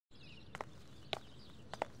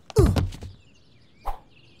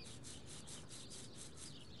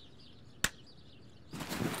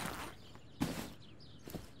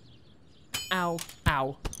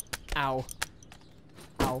Ow. Ow.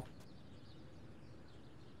 Ow.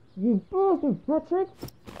 You bastard, Patrick!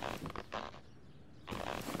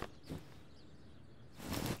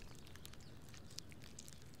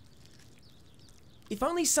 If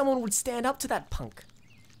only someone would stand up to that punk.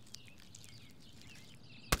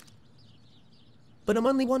 But I'm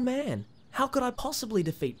only one man. How could I possibly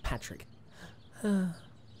defeat Patrick?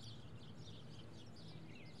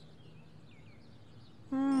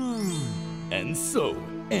 And so,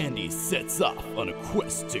 Andy sets off on a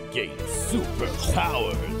quest to gain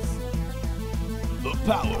superpowers. The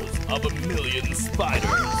powers of 1,000,000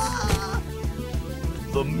 spiders.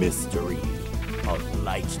 The mystery of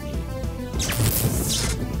lightning.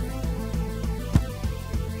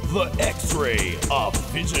 The X-ray of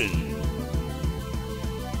vision.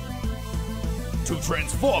 To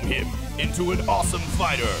transform him into an awesome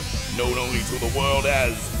fighter, known only to the world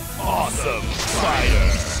as Awesome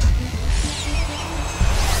Fighter.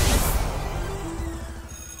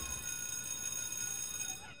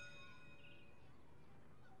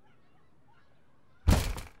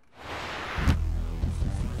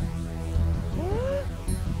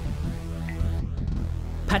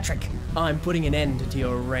 Patrick, I'm putting an end to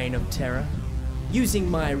your reign of terror. Using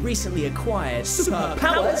my recently acquired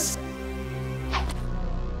superpowers.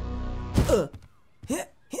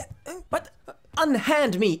 But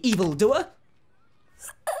unhand me, evildoer!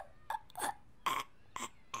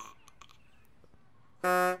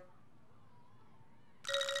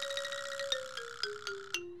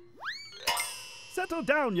 Settle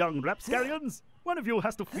down, young rapscallions. One of you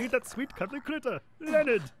has to feed that sweet cuddly critter,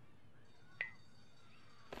 Leonard.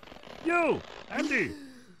 You, Andy.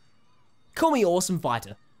 Call me Awesome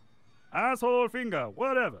Fighter. Asshole finger,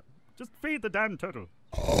 whatever. Just feed the damn turtle.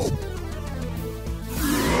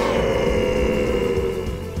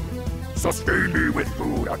 Sustain me with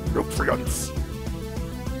food and nutrients,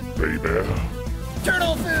 baby.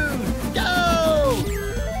 Turtle food, go!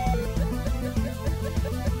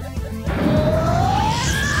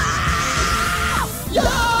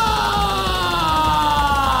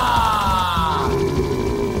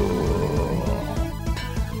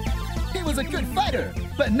 He was a good fighter,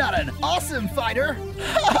 but not an awesome fighter.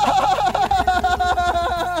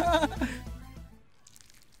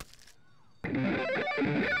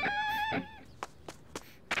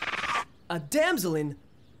 A damsel in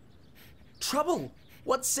trouble.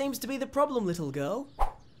 What seems to be the problem, little girl?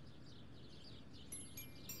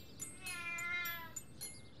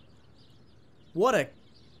 What a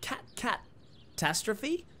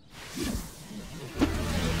catastrophe?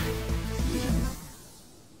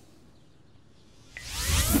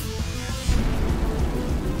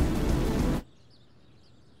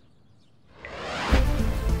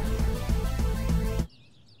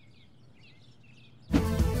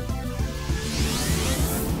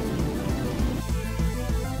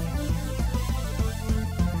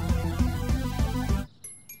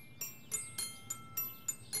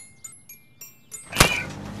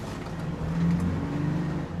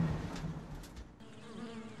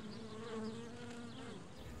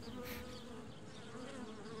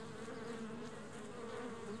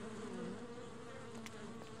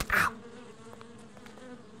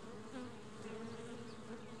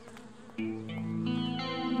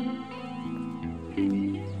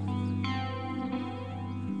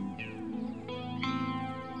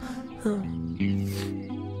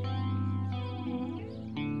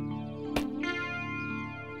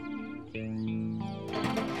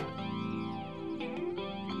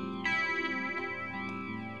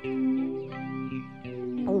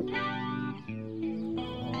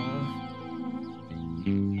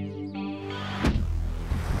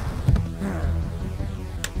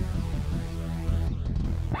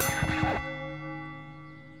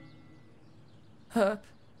 Huh?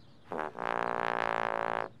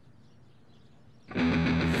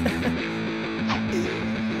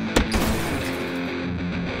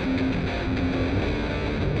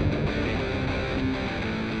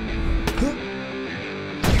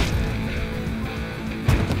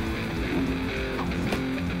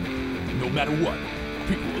 No matter what,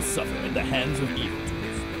 people will suffer at the hands of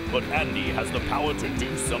evildoers. But Andy has the power to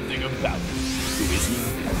do something about it. Who is he?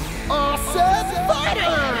 Awesome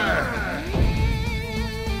Fighter!